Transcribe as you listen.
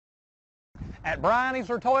At Bryan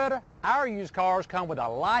Easler Toyota, our used cars come with a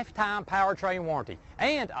lifetime powertrain warranty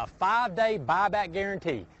and a 5-day buyback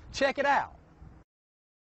guarantee. Check it out.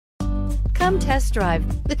 Come test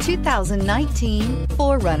drive the 2019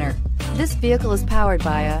 4Runner. This vehicle is powered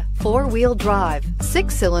by a 4-wheel drive,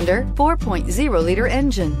 6-cylinder, 4.0-liter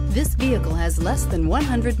engine. This vehicle has less than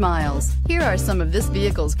 100 miles. Here are some of this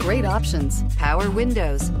vehicle's great options: power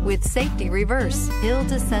windows with safety reverse, hill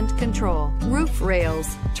descent control, roof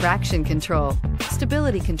rails, traction control,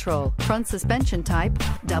 stability control, front suspension type,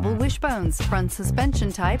 double wishbones, front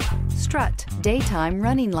suspension type, strut, daytime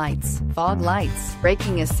running lights, fog lights,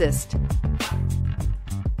 braking assist.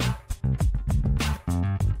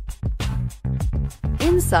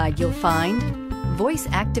 Inside you'll find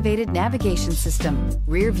voice-activated navigation system,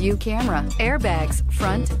 rear view camera, airbags,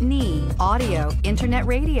 front knee, audio, internet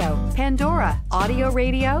radio, Pandora, audio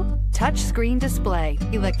radio, touchscreen display,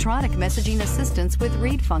 electronic messaging assistance with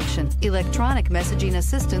read function, electronic messaging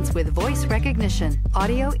assistance with voice recognition,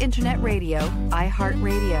 audio internet radio,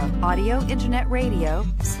 iHeartRadio, audio internet radio,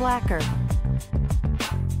 Slacker.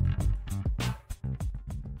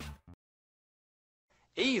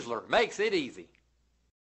 Easler makes it easy.